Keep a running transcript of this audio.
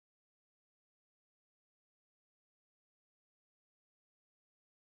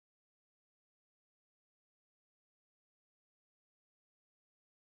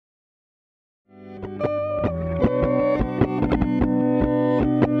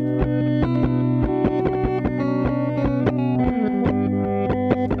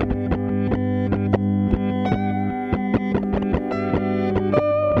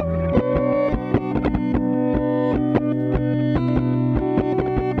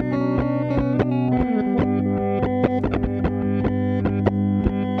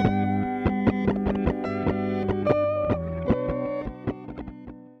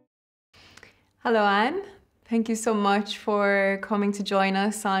Hello, Anne. Thank you so much for coming to join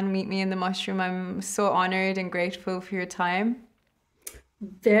us on Meet Me in the Mushroom. I'm so honored and grateful for your time.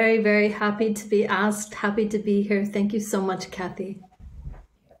 Very, very happy to be asked, happy to be here. Thank you so much, Cathy.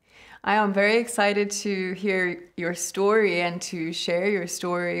 I am very excited to hear your story and to share your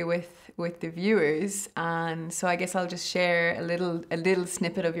story with the viewers. And so I guess I'll just share a little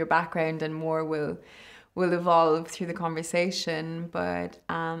snippet of your background, and more will evolve through the conversation. But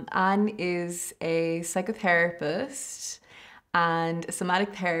Anne is a psychotherapist and a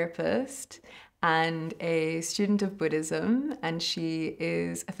somatic therapist and a student of Buddhism, and she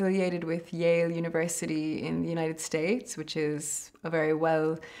is affiliated with Yale University in the United States, which is a very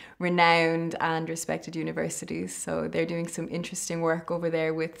well renowned and respected university. So they're doing some interesting work over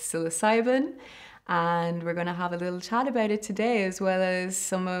there with psilocybin, and we're going to have a little chat about it today, as well as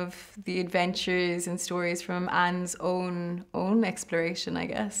some of the adventures and stories from Anne's own exploration, I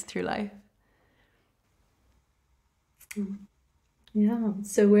guess, through life. Yeah,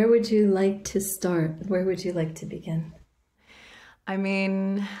 so where would you like to start? Where would you like to begin? I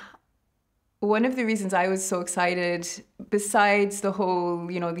mean, one of the reasons I was so excited, besides the whole,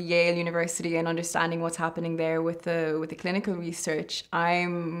 the Yale University and understanding what's happening there with the clinical research,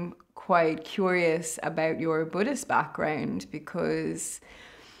 I'm quite curious about your Buddhist background, because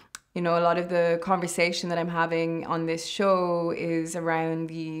a lot of the conversation that I'm having on this show is around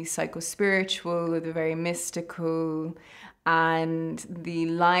the psycho-spiritual, the very mystical, and the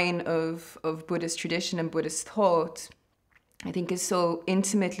line of Buddhist tradition and Buddhist thought, I think, is so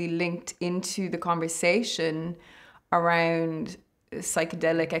intimately linked into the conversation around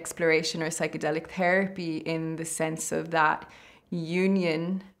psychedelic exploration or psychedelic therapy, in the sense of that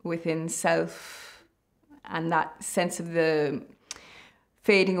union within self and that sense of the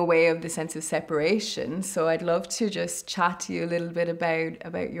fading away of the sense of separation. So I'd love to just chat to you a little bit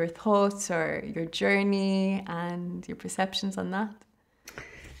about your thoughts or your journey and your perceptions on that.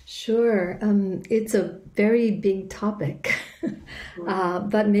 Sure. It's a very big topic,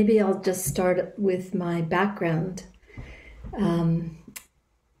 but maybe I'll just start with my background.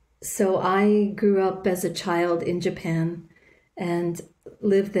 So I grew up as a child in Japan and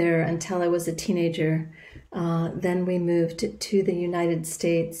lived there until I was a teenager. Then we moved to the United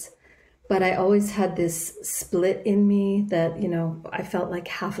States. But I always had this split in me that, I felt like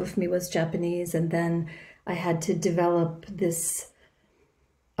half of me was Japanese, and then I had to develop this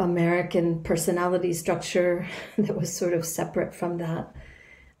American personality structure that was sort of separate from that.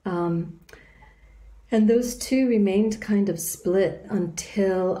 And those two remained kind of split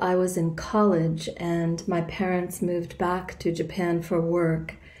until I was in college and my parents moved back to Japan for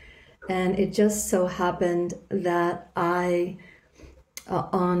work. And it just so happened that I,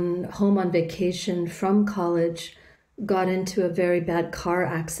 home on vacation from college, got into a very bad car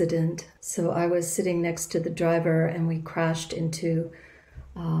accident. So I was sitting next to the driver and we crashed into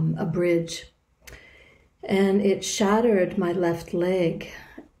a bridge. And it shattered my left leg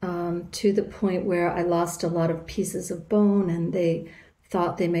to the point where I lost a lot of pieces of bone, and they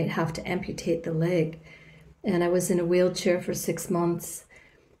thought they might have to amputate the leg. And I was in a wheelchair for 6 months.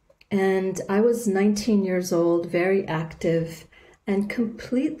 And I was 19 years old, very active, and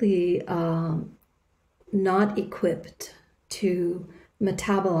completely not equipped to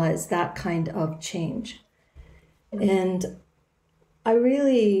metabolize that kind of change. And I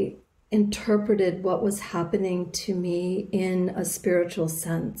really interpreted what was happening to me in a spiritual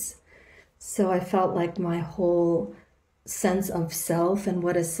sense. So I felt like my whole sense of self and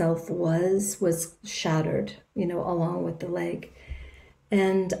what a self was shattered, along with the leg.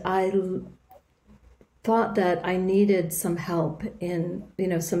 And I thought that I needed some help in,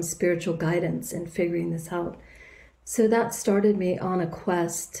 some spiritual guidance in figuring this out. So that started me on a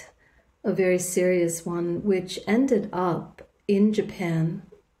quest, a very serious one, which ended up in Japan,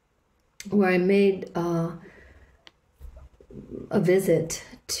 where I made a visit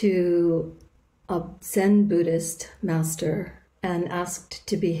to a Zen Buddhist master and asked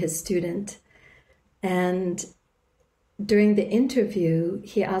to be his student. And during the interview,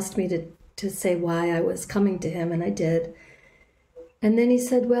 he asked me to say why I was coming to him, and I did. And then he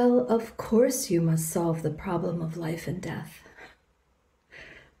said, well, of course you must solve the problem of life and death.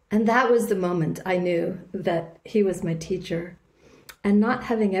 And that was the moment I knew that he was my teacher. And not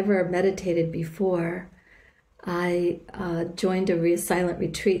having ever meditated before, I joined a silent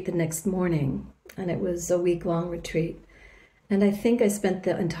retreat the next morning, and it was a week-long retreat. And I think I spent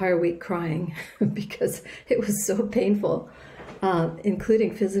the entire week crying because it was so painful,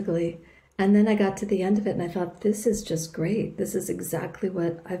 including physically. And then I got to the end of it and I thought, this is just great. This is exactly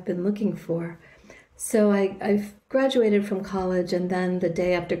what I've been looking for. So I graduated from college, and then the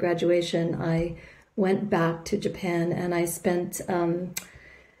day after graduation, I went back to Japan, and I spent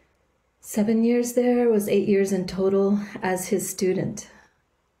 7 years there. It was 8 years in total as his student.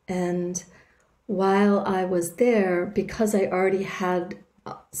 And while I was there, because I already had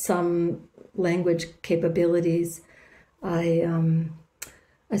some language capabilities, I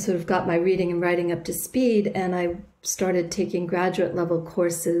sort of got my reading and writing up to speed, and I started taking graduate level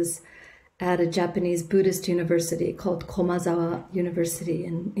courses at a Japanese Buddhist university called Komazawa University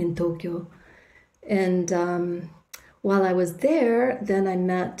in Tokyo. And while I was there, then I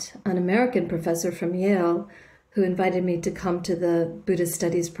met an American professor from Yale who invited me to come to the Buddhist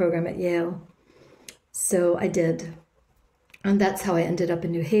Studies program at Yale. So I did. And that's how I ended up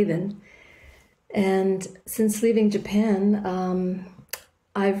in New Haven. And since leaving Japan,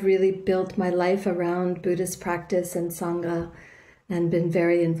 I've really built my life around Buddhist practice and Sangha, and been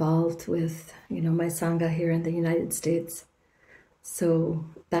very involved with, my Sangha here in the United States. So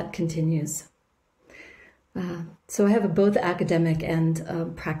that continues. So I have a both academic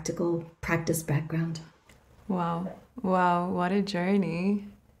and practical practice background. Wow, what a journey.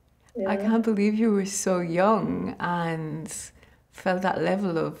 Yeah. I can't believe you were so young and felt that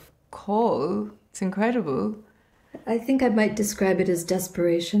level of call. It's incredible. I think I might describe it as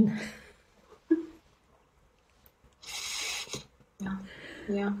desperation.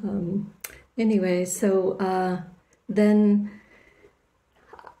 Yeah. Anyway, so then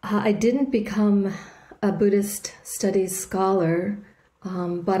I didn't become a Buddhist studies scholar,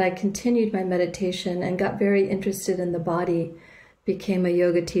 but I continued my meditation and got very interested in the body, became a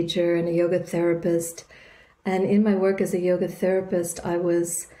yoga teacher and a yoga therapist. And in my work as a yoga therapist, I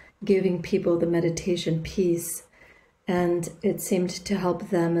was giving people the meditation piece, and it seemed to help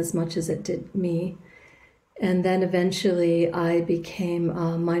them as much as it did me. And then eventually I became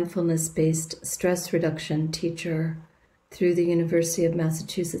a mindfulness-based stress reduction teacher through the University of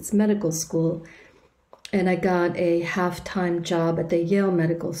Massachusetts Medical School. And I got a half-time job at the Yale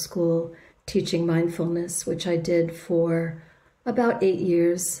Medical School teaching mindfulness, which I did for about 8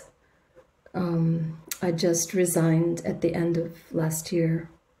 years. I just resigned at the end of last year,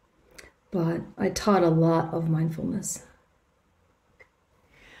 but I taught a lot of mindfulness.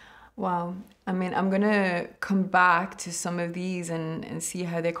 Wow. I mean, I'm going to come back to some of these and see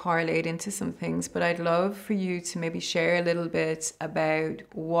how they correlate into some things, but I'd love for you to maybe share a little bit about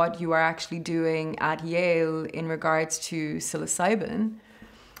what you are actually doing at Yale in regards to psilocybin.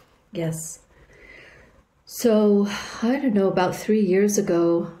 Yes. So, I don't know, about 3 years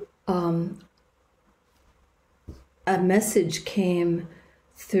ago, a message came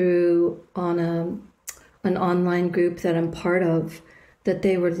through on an online group that I'm part of, that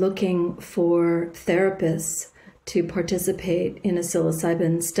they were looking for therapists to participate in a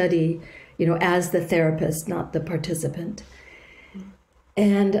psilocybin study, as the therapist, not the participant.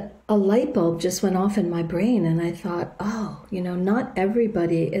 And a light bulb just went off in my brain, and I thought, not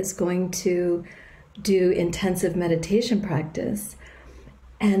everybody is going to do intensive meditation practice.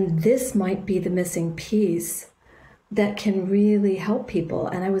 And this might be the missing piece that can really help people.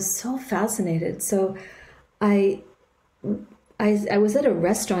 And I was so fascinated. So I was at a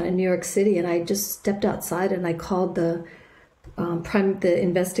restaurant in New York City, and I just stepped outside and I called the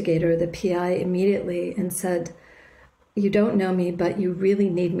investigator, the PI, immediately and said, "You don't know me, but you really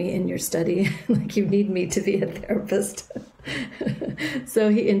need me in your study. Like, you need me to be a therapist." So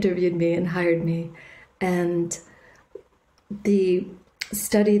he interviewed me and hired me. And the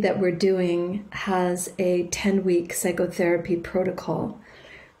study that we're doing has a 10-week psychotherapy protocol.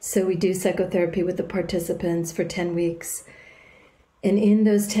 So we do psychotherapy with the participants for 10 weeks. And in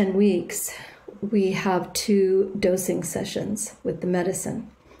those 10 weeks, we have 2 dosing sessions with the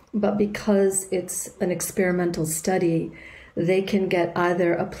medicine. But because it's an experimental study, they can get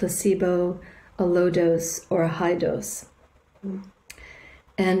either a placebo, a low dose, or a high dose.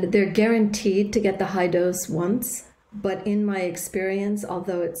 And they're guaranteed to get the high dose once. But in my experience,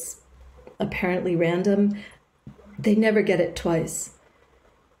 although it's apparently random, they never get it twice.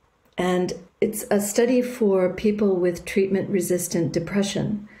 And it's a study for people with treatment-resistant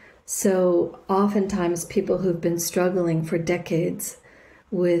depression. So oftentimes people who've been struggling for decades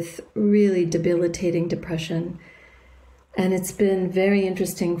with really debilitating depression. And it's been very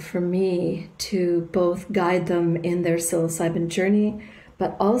interesting for me to both guide them in their psilocybin journey,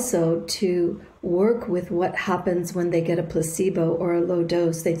 but also to work with what happens when they get a placebo or a low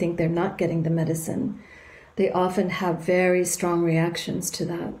dose. They think they're not getting the medicine. They often have very strong reactions to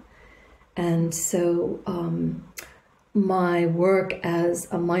that. And so my work as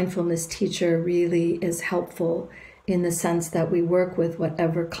a mindfulness teacher really is helpful in the sense that we work with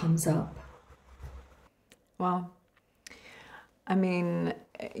whatever comes up. Well, I mean,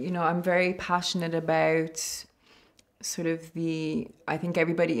 I'm very passionate about sort of I think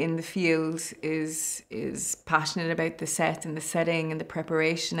everybody in the field is passionate about the set and the setting and the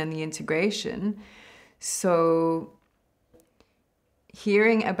preparation and the integration. So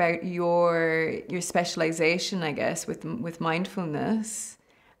hearing about your specialization, I guess, with mindfulness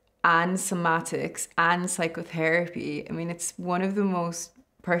and somatics and psychotherapy, I mean, it's one of the most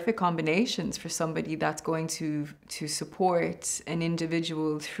perfect combinations for somebody that's going to support an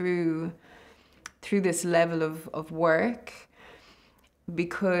individual through this level of work,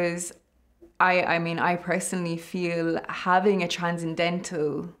 because I mean I personally feel having a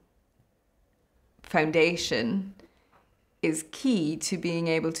transcendental foundation is key to being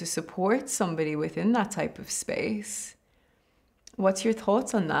able to support somebody within that type of space. What's your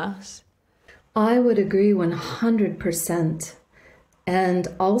thoughts on that? I would agree 100%. And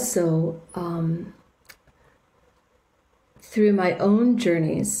also, through my own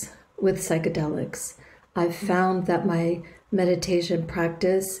journeys with psychedelics, I've found that my meditation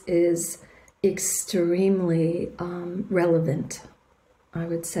practice is extremely relevant, I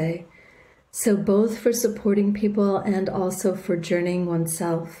would say. So both for supporting people and also for journeying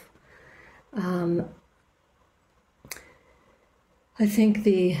oneself. I think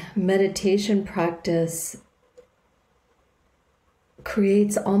the meditation practice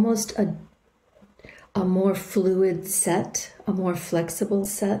creates almost a more fluid set, a more flexible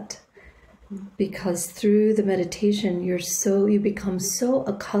set, because through the meditation you become so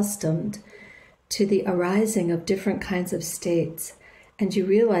accustomed to the arising of different kinds of states, and you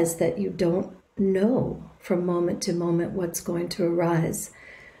realize that you don't know from moment to moment what's going to arise.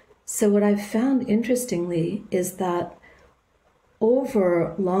 So what I've found interestingly is that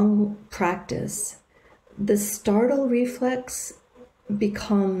over long practice, the startle reflex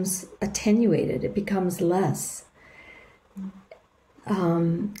becomes attenuated, it becomes less.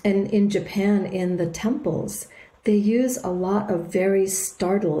 And in Japan, in the temples, they use a lot of very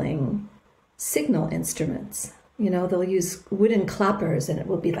startling signal instruments. They'll use wooden clappers and it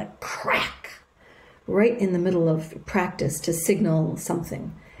will be like crack right in the middle of practice to signal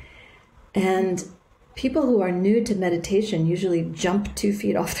something. And people who are new to meditation usually jump 2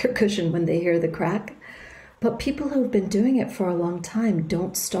 feet off their cushion when they hear the crack. But people who've been doing it for a long time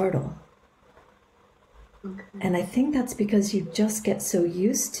don't startle. Okay. And I think that's because you just get so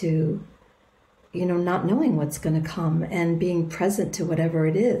used to, not knowing what's going to come and being present to whatever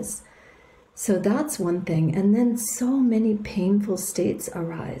it is. So that's one thing. And then so many painful states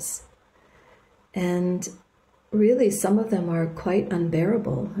arise. And really, some of them are quite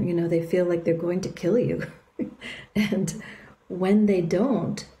unbearable. They feel like they're going to kill you. And when they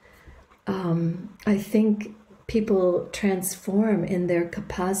don't, I think people transform in their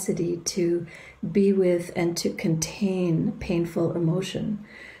capacity to be with and to contain painful emotion,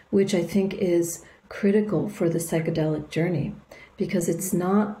 which I think is critical for the psychedelic journey, because it's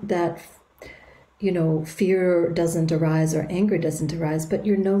not that, fear doesn't arise or anger doesn't arise, but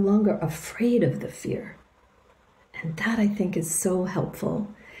you're no longer afraid of the fear. And that I think is so helpful.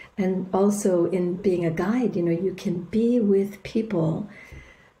 And also in being a guide, you can be with people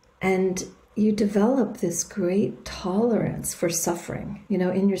and you develop this great tolerance for suffering,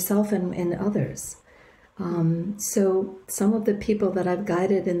 in yourself and in others. So some of the people that I've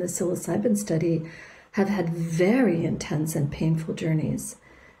guided in the psilocybin study have had very intense and painful journeys.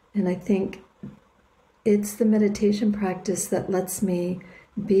 And I think it's the meditation practice that lets me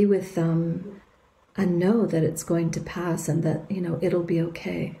be with them and know that it's going to pass and that, it'll be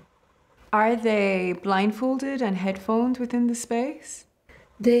okay. Are they blindfolded and headphoned within the space?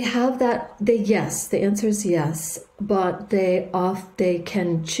 They have that. Yes, the answer is yes, but they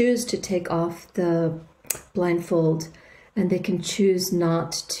can choose to take off the blindfold, and they can choose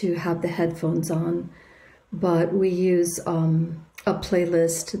not to have the headphones on. But we use a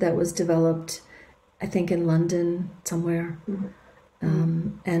playlist that was developed, I think, in London somewhere,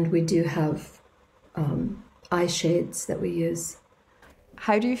 and we do have eye shades that we use.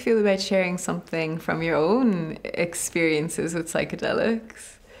 How do you feel about sharing something from your own experiences with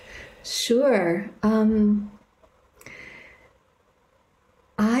psychedelics? Sure.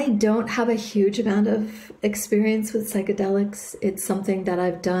 I don't have a huge amount of experience with psychedelics. It's something that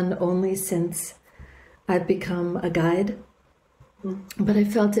I've done only since I've become a guide. But I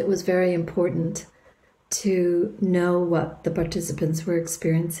felt it was very important to know what the participants were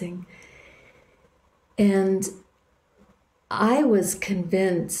experiencing. And I was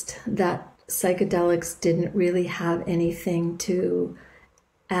convinced that psychedelics didn't really have anything to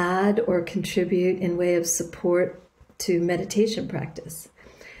add or contribute in way of support to meditation practice.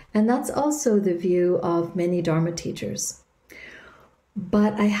 And that's also the view of many Dharma teachers.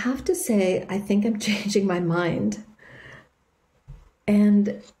 But I have to say, I think I'm changing my mind.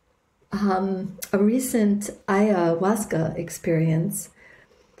 And a recent ayahuasca experience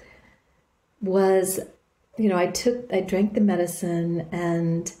was, I drank the medicine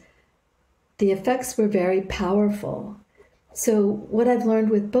and the effects were very powerful. So what I've learned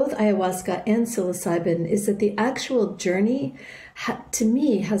with both ayahuasca and psilocybin is that the actual journey, to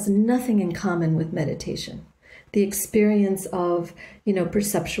me, has nothing in common with meditation. The experience of,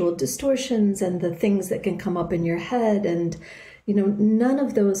 perceptual distortions and the things that can come up in your head, and, none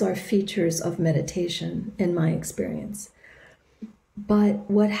of those are features of meditation in my experience. But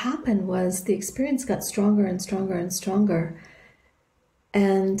what happened was the experience got stronger and stronger and stronger.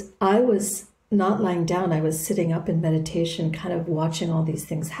 And I was not lying down, I was sitting up in meditation, kind of watching all these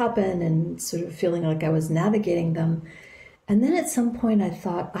things happen and sort of feeling like I was navigating them. And then at some point I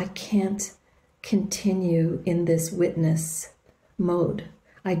thought, I can't continue in this witness mode.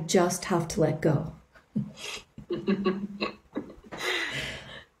 I just have to let go.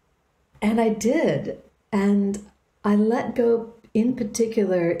 And I did. And I let go in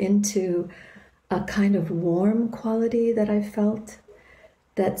particular into a kind of warm quality that I felt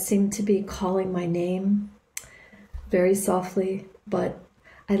that seemed to be calling my name very softly. But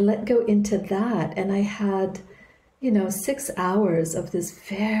I let go into that, and I had 6 hours of this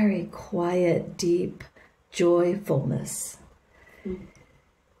very quiet, deep joyfulness.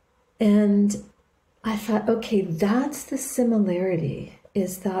 And I thought, okay, that's the similarity,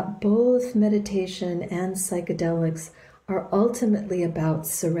 is that both meditation and psychedelics are ultimately about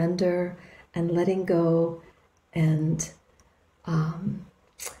surrender and letting go, and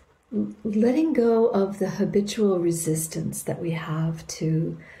letting go of the habitual resistance that we have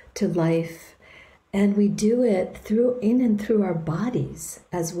to life. And we do it in and through our bodies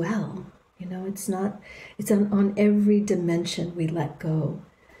as well. It's on every dimension we let go.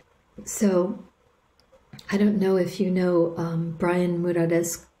 So I don't know if you know Brian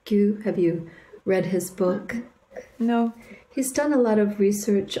Murarescu. Have you read his book? No. He's done a lot of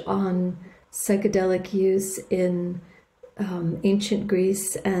research on psychedelic use in ancient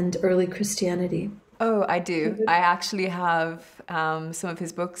Greece and early Christianity. Oh, I do. I actually have some of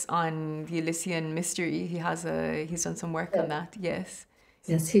his books on the Elysian mystery. He's done some work on that. Yes.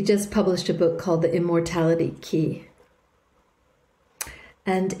 Yes, he just published a book called The Immortality Key.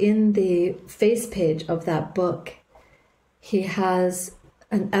 And in the face page of that book, he has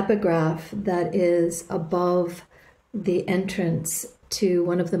an epigraph that is above the entrance to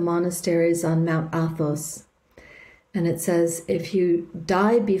one of the monasteries on Mount Athos. And it says, if you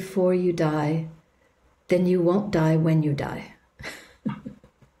die before you die, then you won't die when you die.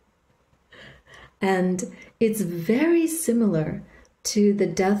 And it's very similar to the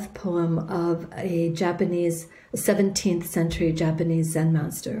death poem of a 17th century Japanese Zen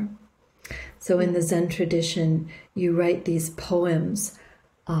master. So in the Zen tradition, you write these poems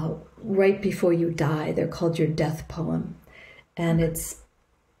right before you die. They're called your death poem. And it's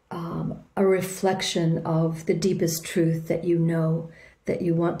a reflection of the deepest truth that you know, that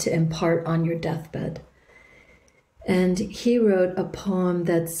you want to impart on your deathbed. And he wrote a poem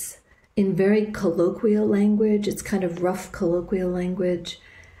that's in very colloquial language. It's kind of rough colloquial language,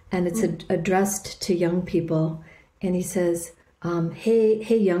 and it's addressed to young people. And he says,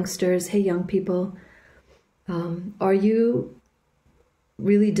 hey youngsters, hey young people, are you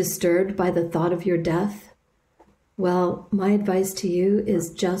really disturbed by the thought of your death? Well, my advice to you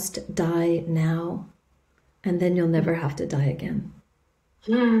is just die now, and then you'll never have to die again.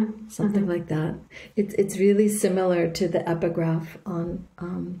 Something like that. It's really similar to the epigraph on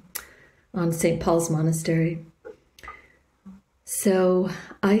St. Paul's Monastery. So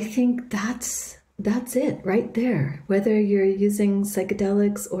I think that's it right there. Whether you're using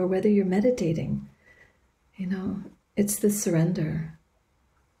psychedelics or whether you're meditating, it's the surrender.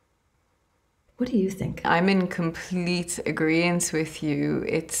 What do you think? I'm in complete agreement with you.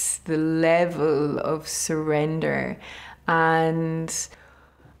 It's the level of surrender. And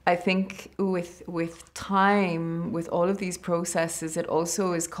I think with time, with all of these processes, it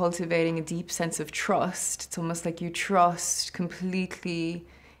also is cultivating a deep sense of trust. It's almost like you trust completely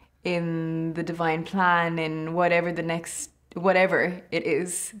in the divine plan, in whatever it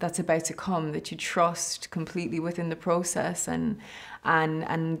is that's about to come, that you trust completely within the process. And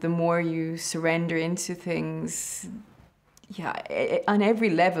the more you surrender into things, on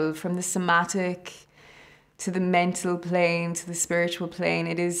every level, from the somatic to the mental plane, to the spiritual plane,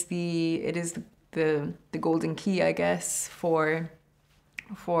 it is the golden key, I guess, for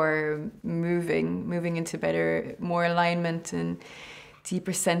moving into better, more alignment. And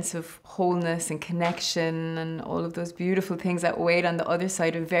deeper sense of wholeness and connection and all of those beautiful things that wait on the other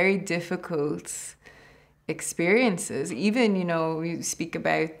side of very difficult experiences. Even, you know, you speak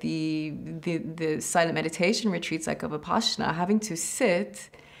about the silent meditation retreats like of Vipassana, having to sit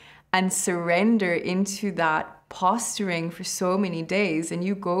and surrender into that posturing for so many days, and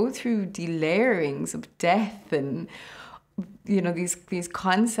you go through delayerings of death and, you know, these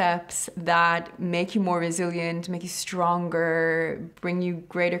concepts that make you more resilient, make you stronger, bring you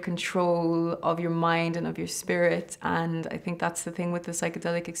greater control of your mind and of your spirit. And I think that's the thing with the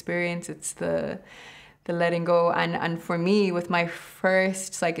psychedelic experience. It's the letting go. And for me, with my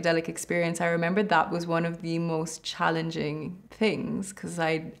first psychedelic experience, I remember that was one of the most challenging things, because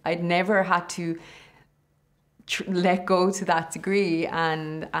I'd never had to let go to that degree,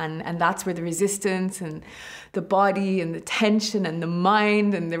 and that's where the resistance and the body and the tension and the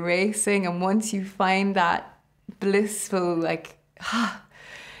mind and the racing, and once you find that blissful, like,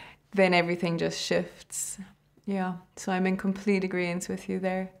 then everything just shifts. Yeah, so I'm in complete agreement with you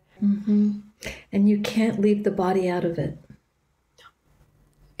there. Mm-hmm. And you can't leave the body out of it.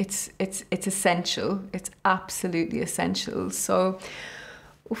 It's essential. It's absolutely essential. So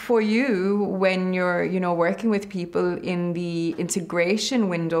for you, when you're, you know, working with people in the integration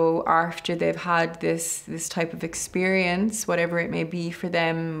window after they've had this type of experience, whatever it may be for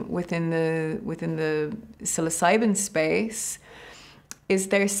them within the psilocybin space, is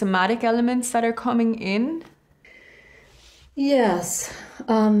there somatic elements that are coming in? Yes.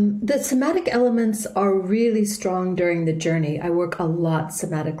 The somatic elements are really strong during the journey. I work a lot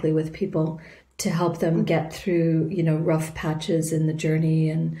somatically with people to help them get through, you know, rough patches in the journey.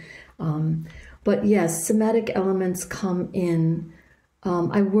 And but yes, somatic elements come in.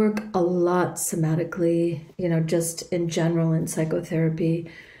 I work a lot somatically, you know, just in general in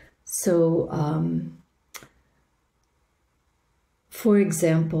psychotherapy. So, for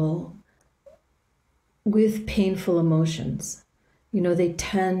example, with painful emotions, you know, they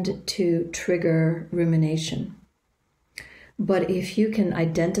tend to trigger rumination. But if you can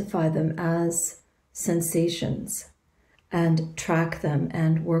identify them as sensations and track them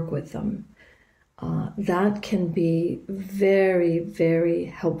and work with them, that can be very, very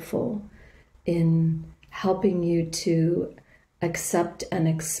helpful in helping you to accept and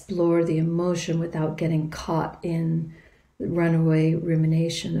explore the emotion without getting caught in runaway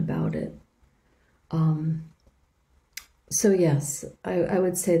rumination about it. So yes, I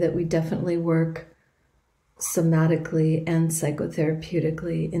would say that we definitely work somatically and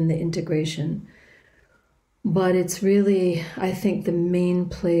psychotherapeutically in the integration. But it's really, I think, the main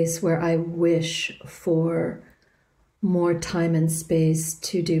place where I wish for more time and space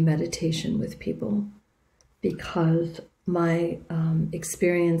to do meditation with people, because my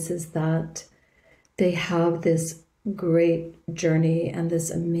experience is that they have this great journey and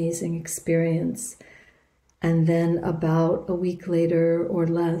this amazing experience, and then about a week later or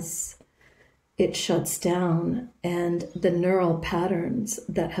less, it shuts down, and the neural patterns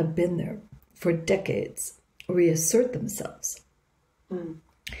that have been there for decades reassert themselves. Mm.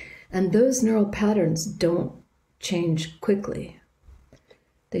 And those neural patterns don't change quickly.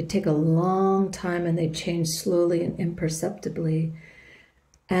 They take a long time, and they change slowly and imperceptibly.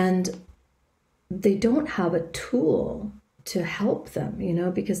 And they don't have a tool to help them, you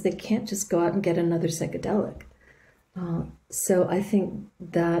know, because they can't just go out and get another psychedelic. So I think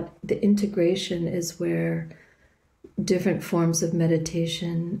that the integration is where different forms of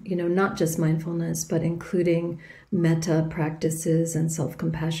meditation, you know, not just mindfulness, but including metta practices and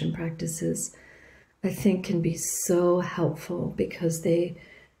self-compassion practices, I think can be so helpful, because they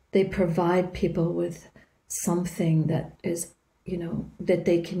provide people with something that is, you know, that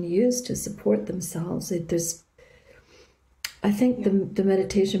they can use to support themselves. I think the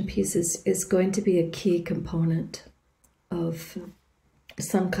meditation piece is going to be a key component of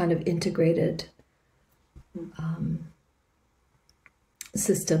some kind of integrated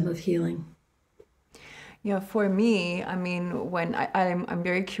system of healing. Yeah, for me, I mean, when I'm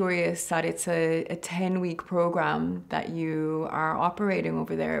very curious that it's a 10-week program that you are operating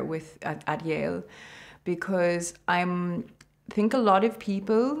over there at Yale, because I think a lot of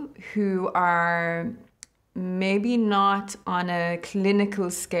people who are maybe not on a clinical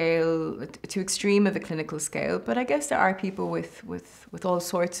scale, too extreme of a clinical scale, but I guess there are people with all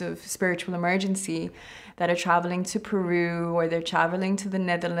sorts of spiritual emergency that are traveling to Peru, or they're traveling to the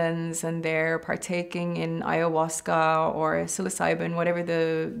Netherlands, and they're partaking in ayahuasca or psilocybin, whatever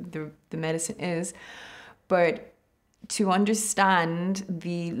the medicine is. But to understand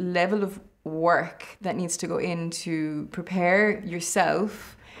the level of work that needs to go in to prepare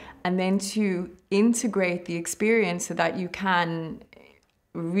yourself, and then to integrate the experience so that you can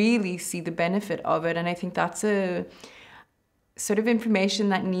really see the benefit of it. And I think that's a sort of information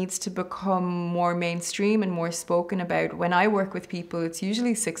that needs to become more mainstream and more spoken about. When I work with people, it's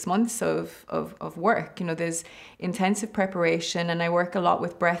usually 6 months of work. You know, there's intensive preparation, and I work a lot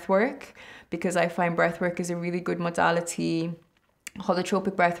with breath work because I find breath work is a really good modality,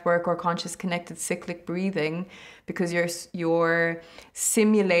 holotropic breath work or conscious connected cyclic breathing, because you're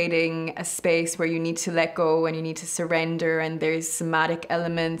simulating a space where you need to let go and you need to surrender, and there's somatic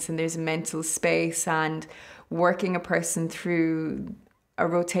elements and there's a mental space, and working a person through a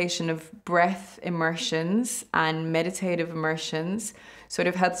rotation of breath immersions and meditative immersions sort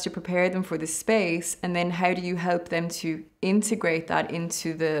of helps to prepare them for the space. And then how do you help them to integrate that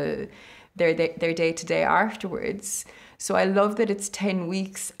into their day-to-day afterwards? So I love that it's 10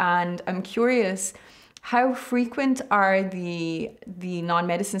 weeks, and I'm curious, how frequent are the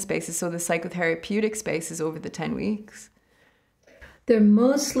non-medicine spaces, so the psychotherapeutic spaces, over the 10 weeks? They're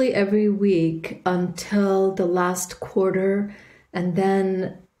mostly every week until the last quarter, and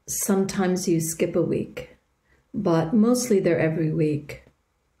then sometimes you skip a week, but mostly they're every week.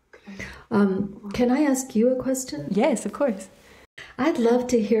 Can I ask you a question? Yes, of course. I'd love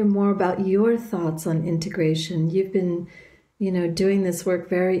to hear more about your thoughts on integration. You've been, doing this work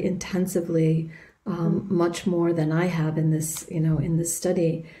very intensively, much more than I have in this, in this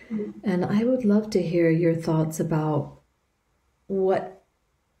study. And I would love to hear your thoughts about what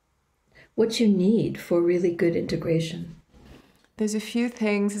you need for really good integration. There's a few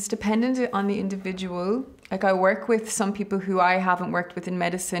things. It's dependent on the individual. Like, I work with some people who I haven't worked with in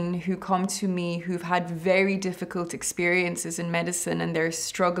medicine who come to me who've had very difficult experiences in medicine, and they're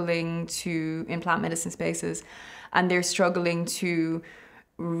struggling to implant medicine spaces, and they're struggling to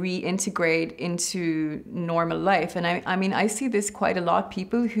reintegrate into normal life. And I mean, I see this quite a lot.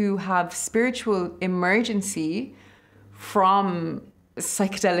 People who have spiritual emergency from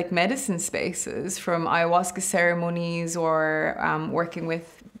psychedelic medicine spaces, from ayahuasca ceremonies, or working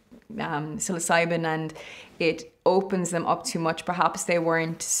with psilocybin, and it opens them up too much. Perhaps they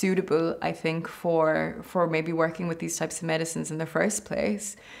weren't suitable, I think, for maybe working with these types of medicines in the first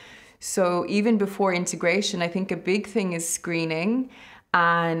place. So even before integration, I think a big thing is screening.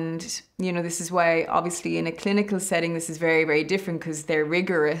 And, this is why obviously in a clinical setting, this is very, very different, because they're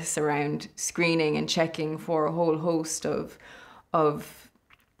rigorous around screening and checking for a whole host of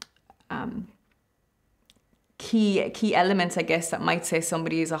key elements, I guess, that might say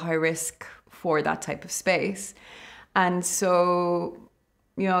somebody is a high risk for that type of space. And so,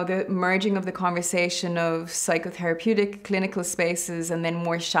 the merging of the conversation of psychotherapeutic clinical spaces and then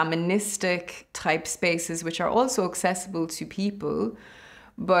more shamanistic type spaces, which are also accessible to people,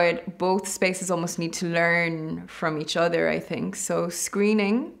 but both spaces almost need to learn from each other, I think. So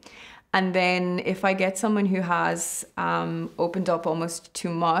screening. And then if I get someone who has opened up almost too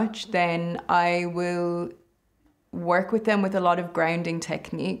much, then I will work with them with a lot of grounding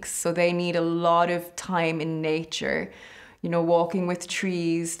techniques. So they need a lot of time in nature, walking with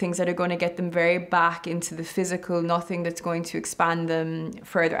trees, things that are going to get them very back into the physical, nothing that's going to expand them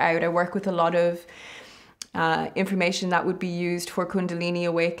further out. I work with a lot of information that would be used for Kundalini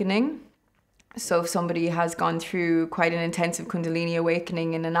awakening. So if somebody has gone through quite an intensive Kundalini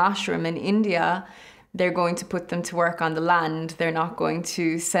awakening in an ashram in India, they're going to put them to work on the land. They're not going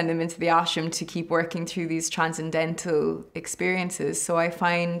to send them into the ashram to keep working through these transcendental experiences. So I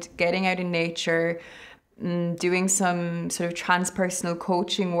find getting out in nature, doing some sort of transpersonal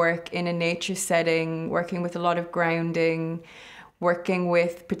coaching work in a nature setting, working with a lot of grounding, working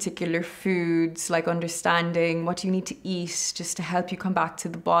with particular foods, like understanding what you need to eat just to help you come back to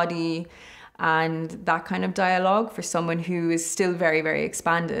the body, and that kind of dialogue for someone who is still very, very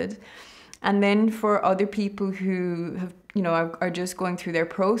expanded. And then for other people who have, are just going through their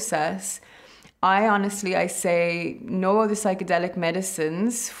process, I say no other psychedelic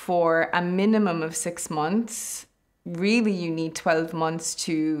medicines for a minimum of 6 months. Really, you need 12 months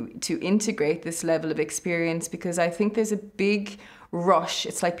to integrate this level of experience, because I think there's a big rush.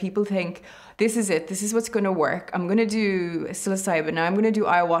 It's like people think, this is it, this is what's going to work. I'm going to do psilocybin, I'm going to do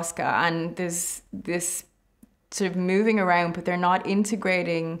ayahuasca, and there's this sort of moving around, but they're not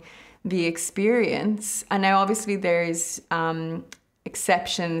integrating the experience. And now obviously there's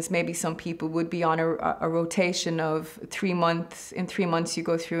exceptions. Maybe some people would be on a rotation of 3 months. In 3 months you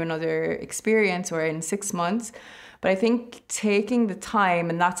go through another experience, or in 6 months. But I think taking the time,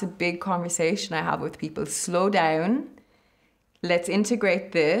 and that's a big conversation I have with people, slow down, let's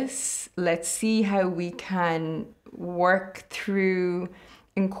integrate this, let's see how we can work through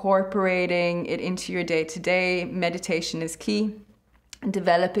incorporating it into your day-to-day. Meditation is key.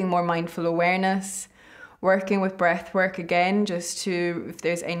 Developing more mindful awareness, working with breath work again, just to, if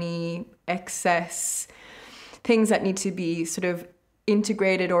there's any excess things that need to be sort of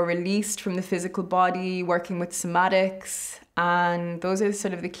integrated or released from the physical body, working with somatics. And those are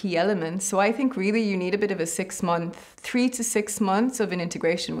sort of the key elements. So I think really you need a bit of a 3 to 6 months of an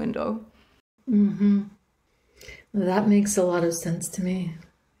integration window. Mm-hmm. Well, that makes a lot of sense to me.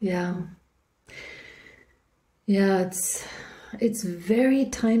 Yeah. Yeah, it's very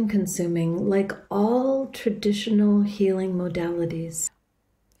time consuming, like all traditional healing modalities.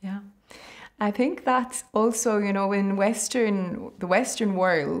 Yeah. I think that's also, in the Western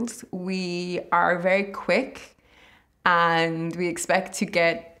world, we are very quick and we expect to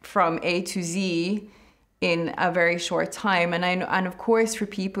get from A to Z in a very short time. And of course, for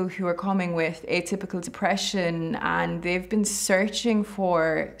people who are coming with atypical depression and they've been searching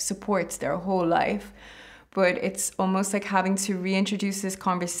for supports their whole life, but it's almost like having to reintroduce this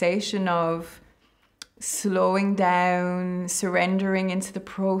conversation of slowing down, surrendering into the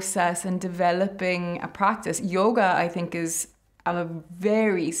process and developing a practice. Yoga, I think, is a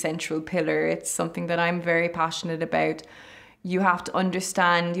very central pillar. It's something that I'm very passionate about. You have to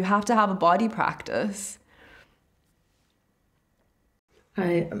understand, you have to have a body practice.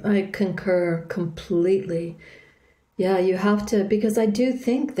 I concur completely. Yeah, you have to, because I do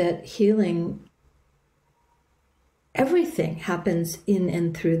think that healing, everything happens in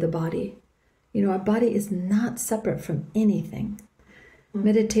and through the body. Our body is not separate from anything.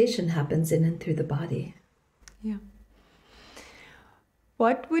 Meditation happens in and through the body. Yeah.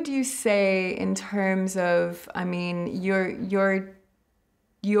 What would you say in terms of, your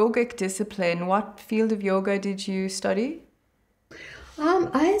yogic discipline? What field of yoga did you study?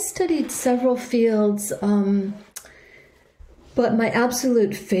 I studied several fields, but my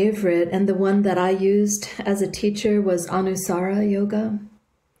absolute favorite and the one that I used as a teacher was Anusara yoga.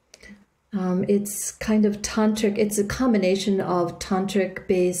 It's kind of tantric. It's a combination of tantric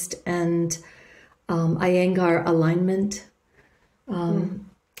based and Iyengar alignment.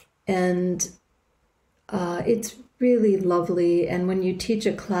 And it's really lovely. And when you teach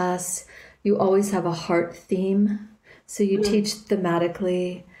a class, you always have a heart theme. So you teach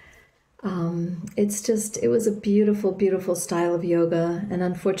thematically. It was a beautiful, beautiful style of yoga. And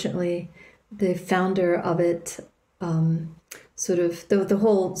unfortunately, the founder of it, sort of the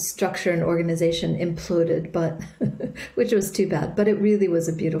whole structure and organization imploded, but which was too bad. But it really was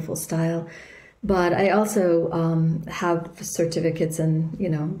a beautiful style. But I also have certificates in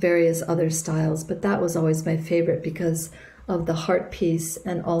various other styles. But that was always my favorite because of the heart piece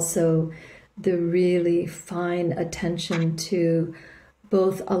and also the really fine attention to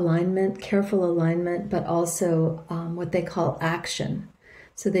both alignment, careful alignment, but also what they call action.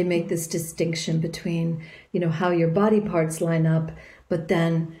 So they make this distinction between, how your body parts line up, but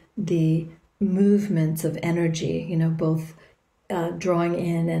then the movements of energy, both drawing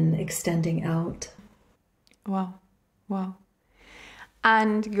in and extending out. Wow. Wow.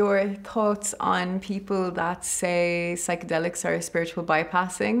 And your thoughts on people that say psychedelics are spiritual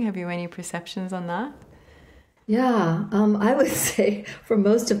bypassing? Have you any perceptions on that? Yeah, I would say for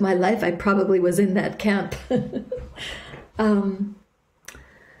most of my life, I probably was in that camp.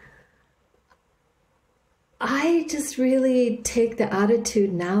 I just really take the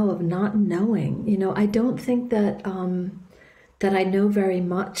attitude now of not knowing. I don't think that that I know very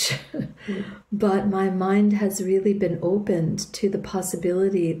much, but my mind has really been opened to the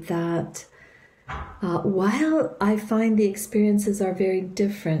possibility that while I find the experiences are very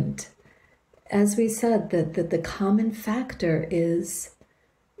different, as we said, that the common factor is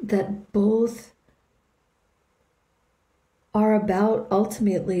that both are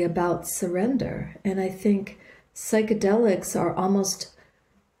ultimately about surrender. And I think psychedelics are almost,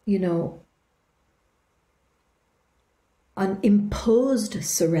 an imposed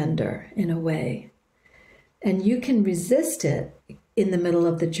surrender in a way. And you can resist it in the middle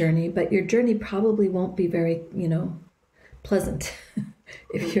of the journey, but your journey probably won't be very, pleasant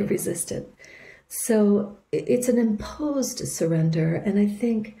if you resist it. So it's an imposed surrender. And I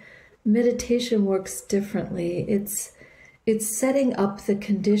think meditation works differently. It's setting up the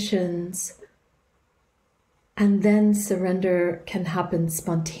conditions, and then surrender can happen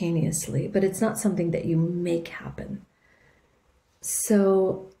spontaneously, but it's not something that you make happen.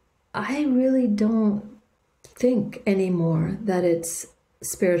 So I really don't think anymore that it's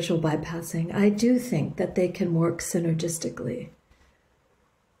spiritual bypassing. I do think that they can work synergistically.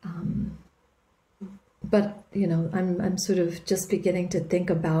 But I'm sort of just beginning to think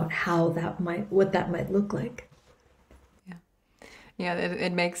about what that might look like. Yeah,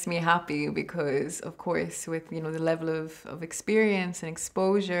 it makes me happy because, of course, with the level of experience and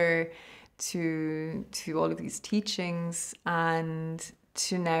exposure to all of these teachings, and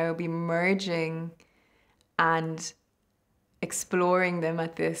to now be merging and exploring them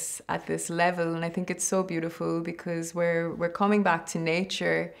at this level. And I think it's so beautiful, because we're coming back to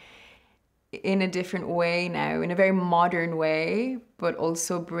nature in a different way now, in a very modern way, but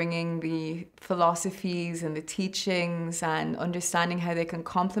also bringing the philosophies and the teachings and understanding how they can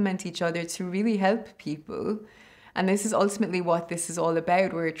complement each other to really help people. And this is ultimately what this is all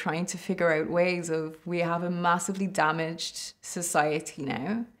about. We're trying to figure out ways of, we have a massively damaged society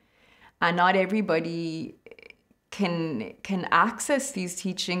now, and not everybody can access these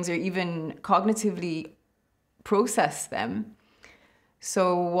teachings or even cognitively process them.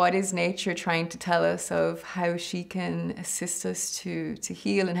 So what is nature trying to tell us of how she can assist us to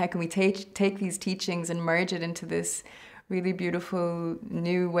heal, and how can we take these teachings and merge it into this really beautiful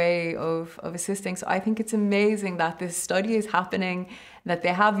new way of assisting? So I think it's amazing that this study is happening, that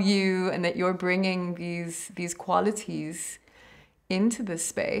they have you, and that you're bringing these qualities into this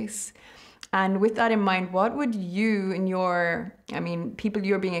space. And with that in mind, what would you, in your, people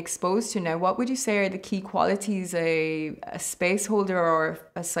you're being exposed to now, what would you say are the key qualities a space holder or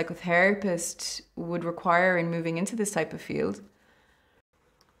a psychotherapist would require in moving into this type of field?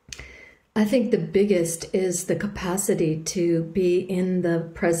 I think the biggest is the capacity to be in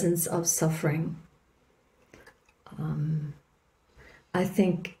the presence of suffering. I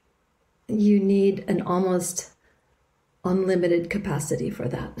think you need an almost unlimited capacity for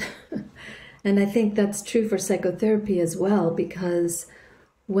that. And I think that's true for psychotherapy as well, because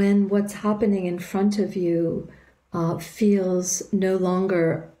when what's happening in front of you feels no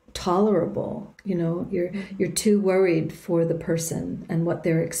longer tolerable, you're too worried for the person and what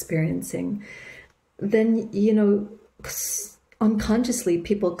they're experiencing, then, unconsciously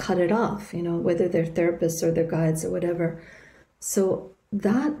people cut it off, whether they're therapists or their guides or whatever. So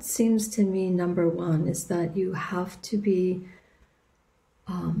that seems to me number one, is that you have to be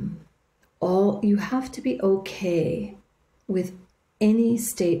okay with any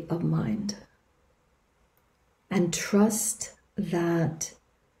state of mind, and trust that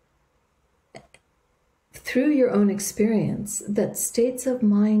through your own experience, that states of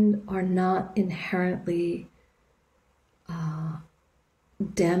mind are not inherently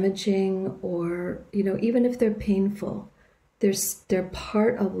damaging, or, even if they're painful, they're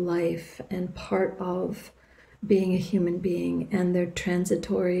part of life and part of being a human being, and they're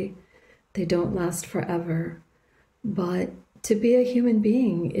transitory. They don't last forever. But to be a human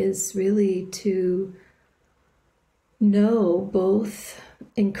being is really to know both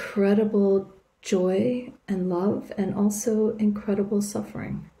incredible joy and love, and also incredible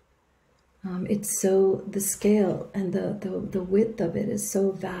suffering. It's so, the scale and the width of it is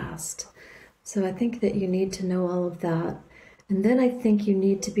so vast. So I think that you need to know all of that. And then I think you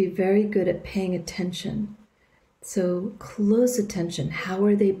need to be very good at paying attention. So close attention. How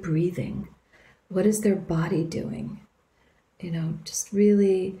are they breathing? What is their body doing? Just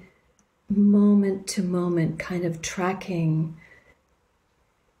really moment to moment kind of tracking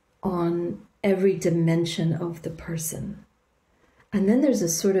on every dimension of the person. And then there's a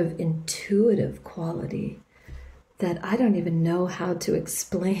sort of intuitive quality that I don't even know how to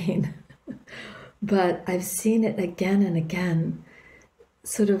explain, but I've seen it again and again.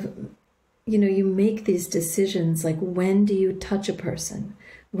 Sort of, you make these decisions, like, when do you touch a person?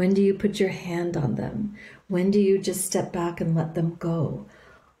 When do you put your hand on them? When do you just step back and let them go?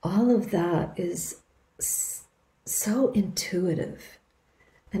 All of that is so intuitive.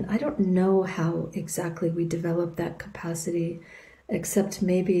 And I don't know how exactly we develop that capacity, except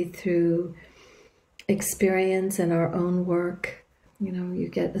maybe through experience and our own work. You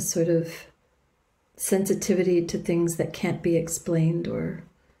get a sort of sensitivity to things that can't be explained, or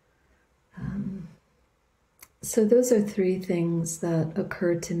so those are three things that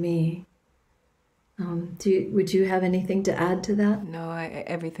occur to me. Would you have anything to add to that? No,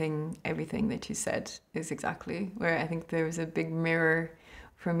 everything that you said is exactly where I think there was a big mirror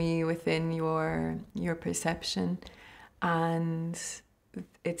for me within your perception, and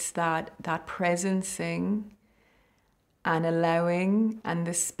it's that presencing and allowing, and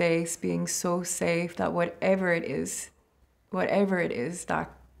the space being so safe that whatever it is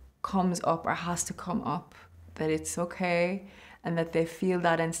that comes up or has to come up, that it's okay, and that they feel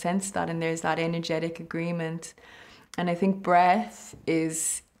that and sense that, and there's that energetic agreement. And I think breath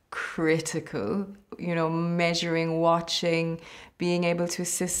is critical, measuring, watching, being able to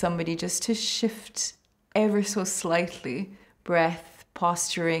assist somebody just to shift ever so slightly, breath,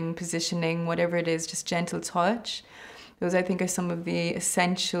 posturing, positioning, whatever it is, just gentle touch. Those, I think, are some of the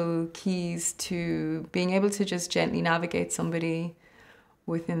essential keys to being able to just gently navigate somebody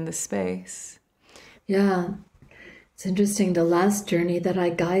within the space. Yeah, it's interesting. The last journey that I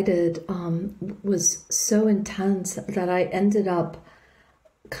guided was so intense that I ended up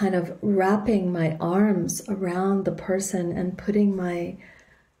kind of wrapping my arms around the person and putting my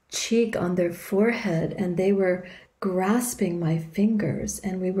cheek on their forehead, and they were grasping my fingers,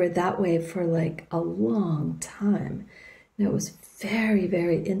 and we were that way for like a long time. And it was very,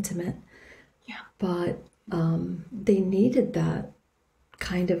 very intimate. Yeah. But they needed that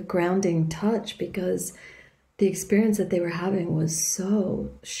kind of grounding touch because the experience that they were having was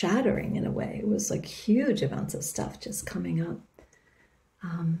so shattering in a way. It was like huge amounts of stuff just coming up.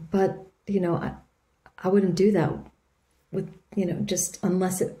 But, I wouldn't do that with, just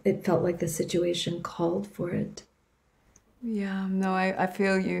unless it felt like the situation called for it. Yeah, no, I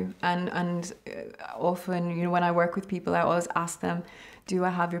feel you. And often, when I work with people, I always ask them, do I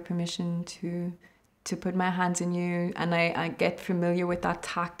have your permission to put my hands in you? And I get familiar with that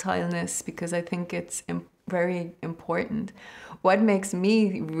tactileness because I think it's very important. What makes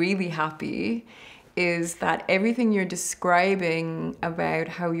me really happy is that everything you're describing about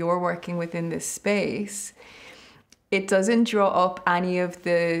how you're working within this space, it doesn't draw up any of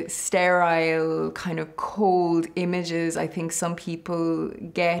the sterile kind of cold images I think some people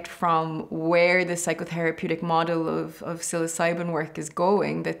get from where the psychotherapeutic model of psilocybin work is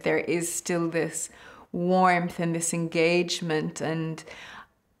going, that there is still this warmth and this engagement. And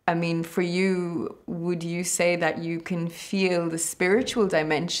I mean, for you, would you say that you can feel the spiritual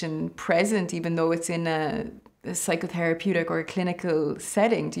dimension present even though it's in a psychotherapeutic or a clinical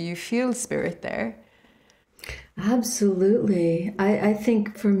setting? Do you feel spirit there? Absolutely. I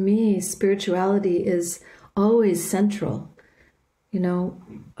think for me, spirituality is always central.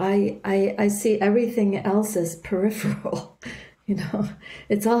 I see everything else as peripheral.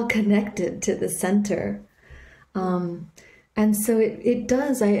 It's all connected to the center. And so it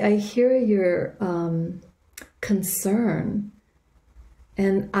does. I hear your concern,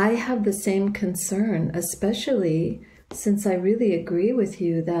 and I have the same concern, especially since I really agree with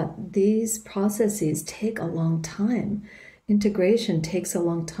you that these processes take a long time. Integration takes a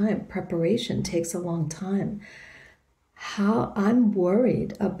long time. Preparation takes a long time. How I'm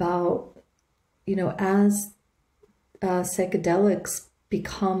worried about, as psychedelics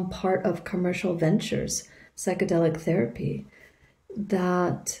become part of commercial ventures, psychedelic therapy,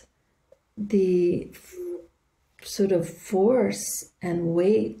 that the sort of force and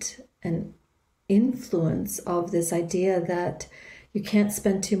weight and influence of this idea that you can't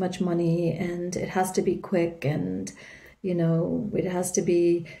spend too much money and it has to be quick and it has to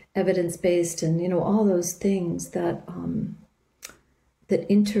be evidence-based and all those things that that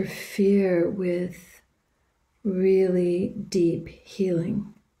interfere with really deep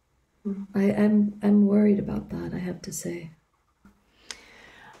healing. I'm worried about that, I have to say.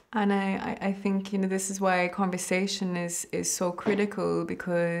 And I think, this is why conversation is so critical,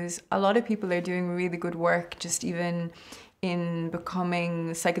 because a lot of people are doing really good work just even in becoming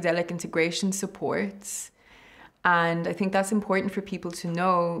psychedelic integration supports. And I think that's important for people to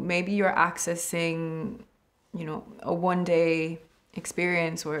know. Maybe you're accessing, a one-day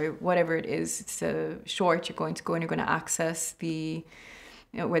experience or whatever it is. It's a short, you're going to go and you're going to access the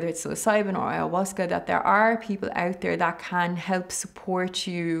whether it's psilocybin or ayahuasca, that there are people out there that can help support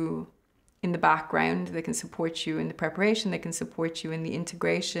you in the background. They can support you in the preparation, they can support you in the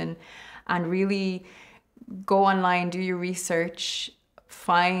integration, and really go online, do your research,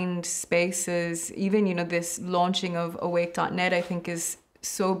 find spaces. Even, this launching of awake.net, I think is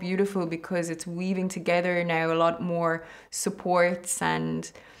so beautiful because it's weaving together now a lot more supports, and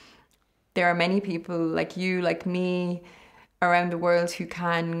there are many people like you, like me, around the world who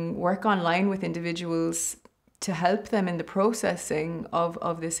can work online with individuals to help them in the processing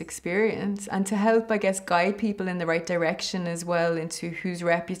of this experience, and to help, I guess, guide people in the right direction as well into who's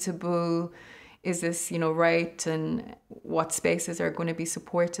reputable, is this, right, and what spaces are going to be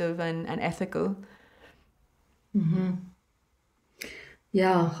supportive and ethical. Mm-hmm.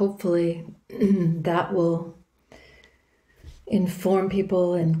 Yeah, hopefully that will inform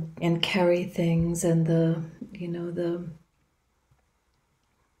people and carry things, and the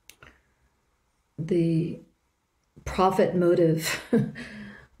profit motive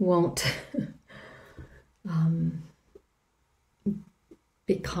won't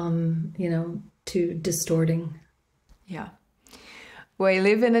become, too distorting. Yeah. We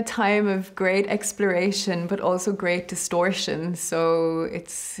live in a time of great exploration, but also great distortion. So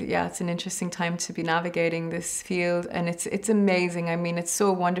it's an interesting time to be navigating this field, and it's amazing. I mean, it's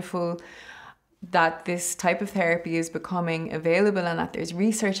so wonderful. that this type of therapy is becoming available and that there's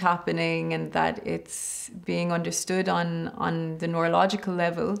research happening and that it's being understood on the neurological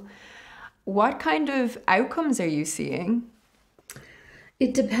level. What kind of outcomes are you seeing?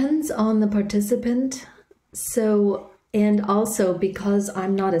 It depends on the participant. So, and also because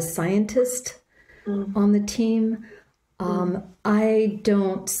I'm not a scientist on the team, I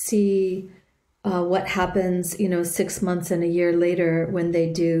don't see what happens, 6 months and a year later when they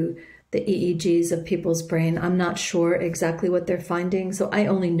do the EEGs of people's brain. I'm not sure exactly what they're finding. So I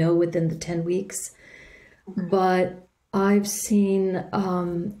only know within the 10 weeks. Okay. But I've seen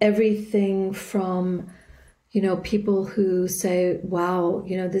everything from, people who say, wow,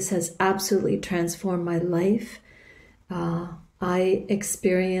 this has absolutely transformed my life. I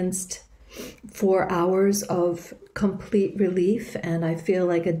experienced 4 hours of complete relief and I feel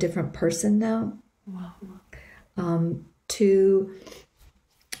like a different person now. Wow.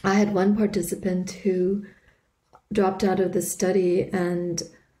 I had one participant who dropped out of the study and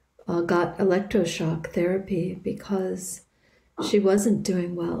got electroshock therapy because she wasn't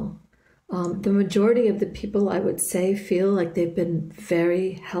doing well. The majority of the people, I would say, feel like they've been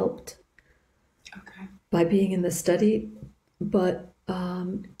very helped by being in the study, but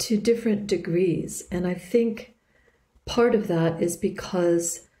to different degrees. And I think part of that is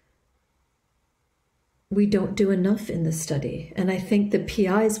because we don't do enough in the study. And I think the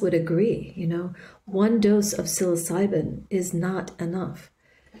PIs would agree, 1 dose of psilocybin is not enough.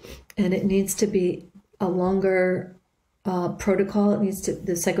 And it needs to be a longer protocol.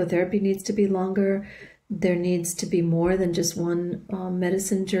 The psychotherapy needs to be longer. There needs to be more than just one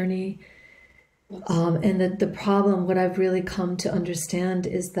medicine journey. And the problem, what I've really come to understand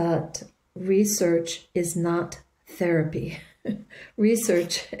is that research is not therapy.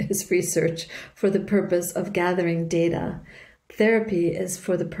 Research is research for the purpose of gathering data. Therapy is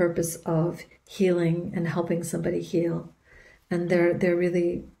for the purpose of healing and helping somebody heal. And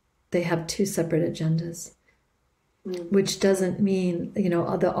they have 2 separate agendas, which doesn't mean,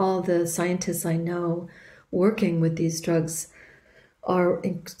 all the scientists I know working with these drugs are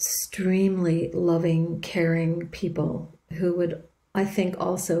extremely loving, caring people who would, I think,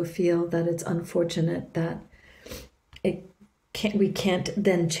 also feel that it's unfortunate that we can't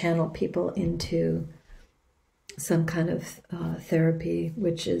then channel people into some kind of therapy,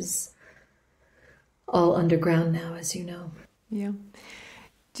 which is all underground now, as you know. Yeah.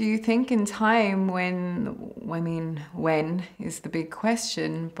 Do you think in time when is the big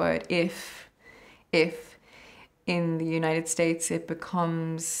question, but if in the United States it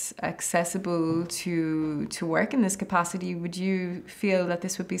becomes accessible to work in this capacity, would you feel that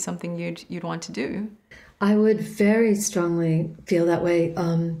this would be something you'd want to do? I would very strongly feel that way.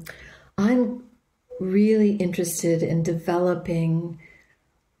 I'm really interested in developing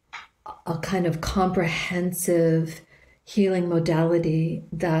a kind of comprehensive healing modality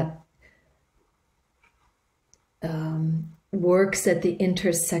that works at the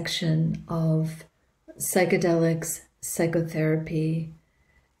intersection of psychedelics, psychotherapy,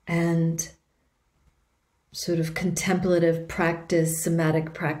 and sort of contemplative practice,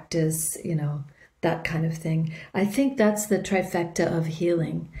 somatic practice, that kind of thing. I think that's the trifecta of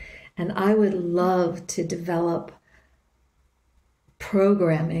healing. And I would love to develop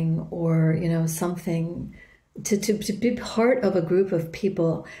programming or, something to be part of a group of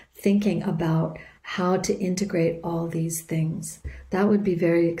people thinking about how to integrate all these things. That would be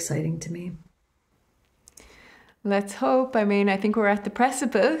very exciting to me. Let's hope. I think we're at the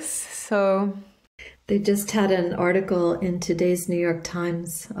precipice, so... They just had an article in today's New York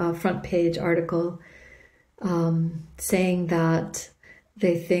Times, front page article, saying that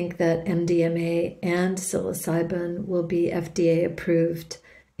they think that MDMA and psilocybin will be FDA approved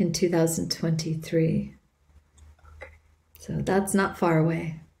in 2023. So that's not far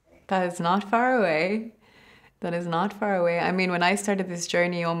away. That is not far away. That is not far away. When I started this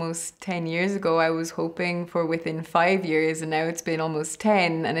journey almost 10 years ago, I was hoping for within 5 years, and now it's been almost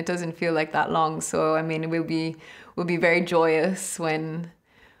 10, and it doesn't feel like that long. So, we'll be very joyous when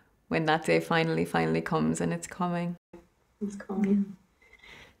that day finally comes, and it's coming. It's coming.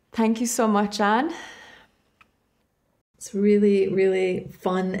 Thank you so much, Anne. It's really, really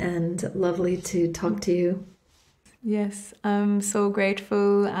fun and lovely to talk to you. Yes, I'm so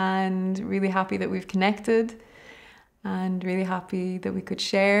grateful and really happy that we've connected, and really happy that we could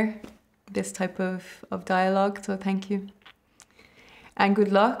share this type of dialogue. So thank you. And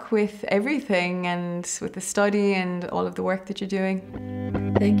good luck with everything and with the study and all of the work that you're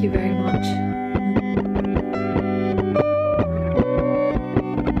doing. Thank you very much.